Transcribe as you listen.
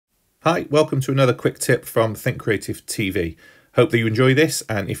Hi, welcome to another quick tip from Think Creative TV. Hope that you enjoy this,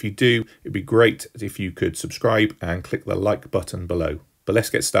 and if you do, it'd be great if you could subscribe and click the like button below. But let's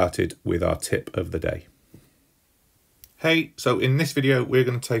get started with our tip of the day. Hey, so in this video, we're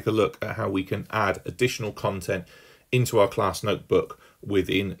going to take a look at how we can add additional content into our class notebook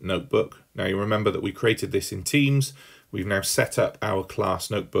within Notebook. Now you remember that we created this in Teams. We've now set up our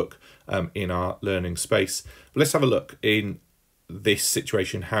class notebook in our learning space. But let's have a look in this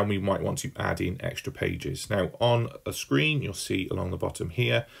situation how we might want to add in extra pages. Now on a screen you'll see along the bottom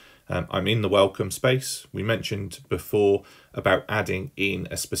here I'm in the welcome space. We mentioned before about adding in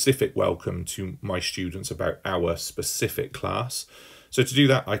a specific welcome to my students about our specific class. So to do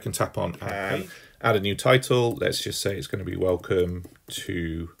that I can tap on add a new title. Let's just say it's going to be welcome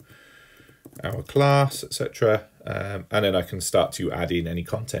to our class, etc. And then I can start to add in any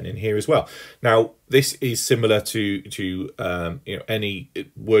content in here as well. Now this is similar to any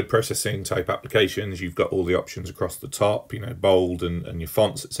word processing type applications. You've got all the options across the top, bold and your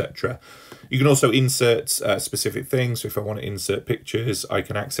fonts, etc. You can also insert specific things. So if I want to insert pictures, I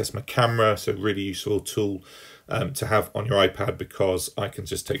can access my camera. So really useful tool to have on your iPad, because I can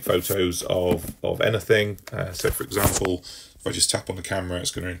just take photos of anything. So for example, if I just tap on the camera,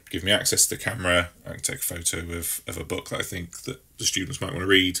 it's going to give me access to the camera. I can take a photo of a book that I think that the students might want to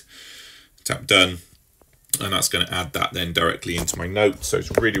read. Tap done, and that's going to add that then directly into my notes. So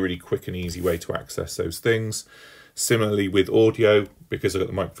it's a really, really quick and easy way to access those things. Similarly with audio, because I've got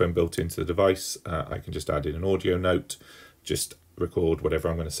the microphone built into the device, I can just add in an audio note, just record whatever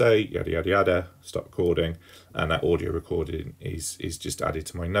I'm going to say, yada, yada, yada, stop recording, and that audio recording is just added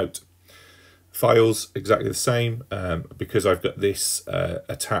to my note. Files, exactly the same, because I've got this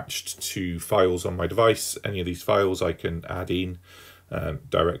attached to files on my device. Any of these files I can add in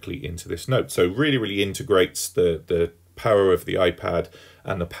directly into this note. So really, really integrates the power of the iPad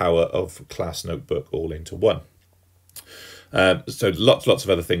and the power of Class Notebook all into one. So lots of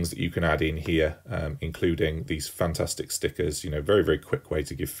other things that you can add in here, including these fantastic stickers, very, very quick way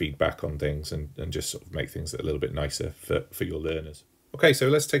to give feedback on things and just sort of make things a little bit nicer for your learners. Okay, so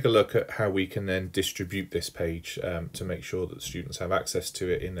let's take a look at how we can then distribute this page to make sure that students have access to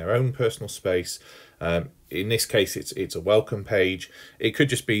it in their own personal space. In this case, it's a welcome page. It could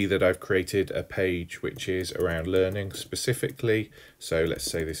just be that I've created a page which is around learning specifically. So let's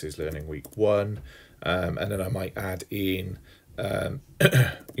say this is learning week 1, and then I might add in, an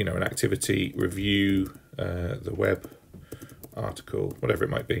activity review, the web article, whatever it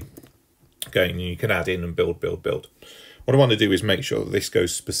might be. Okay, and you can add in and build. What I want to do is make sure that this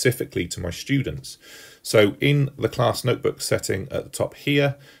goes specifically to my students. So in the class notebook setting at the top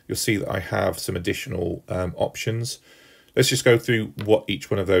here, you'll see that I have some additional options. Let's just go through what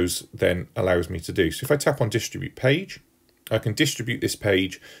each one of those then allows me to do. So if I tap on distribute page, I can distribute this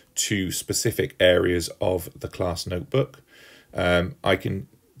page to specific areas of the class notebook. I can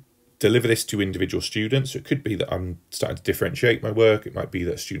deliver this to individual students. So it could be that I'm starting to differentiate my work. It might be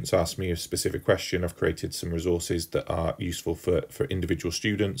that students ask me a specific question. I've created some resources that are useful for individual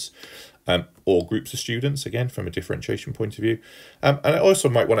students or groups of students, again, from a differentiation point of view. And I also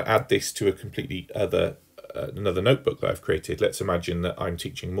might want to add this to a completely another notebook that I've created. Let's imagine that I'm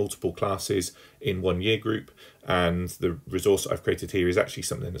teaching multiple classes in one year group, and the resource I've created here is actually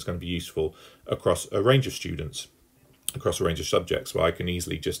something that's going to be useful across a range of students, across a range of subjects, where I can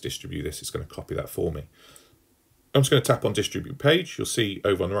easily just distribute this. It's going to copy that for me. I'm just going to tap on distribute page. You'll see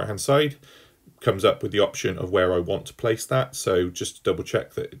over on the right hand side comes up with the option of where I want to place that. So just to double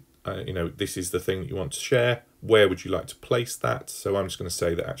check that this is the thing that you want to share. Where would you like to place that? So I'm just going to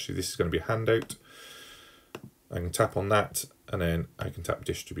say that actually this is going to be a handout. I can tap on that, and then I can tap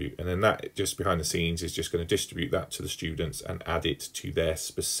distribute, and then that just behind the scenes is just going to distribute that to the students and add it to their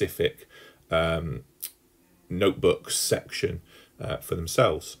specific notebook section for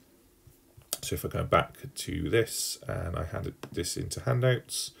themselves. So if I go back to this and I hand this into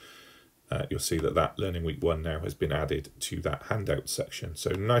handouts, you'll see that Learning Week 1 now has been added to that handout section. So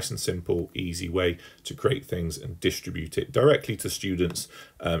nice and simple, easy way to create things and distribute it directly to students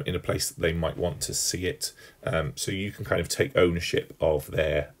in a place that they might want to see it. So you can kind of take ownership of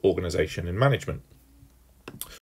their organisation and management.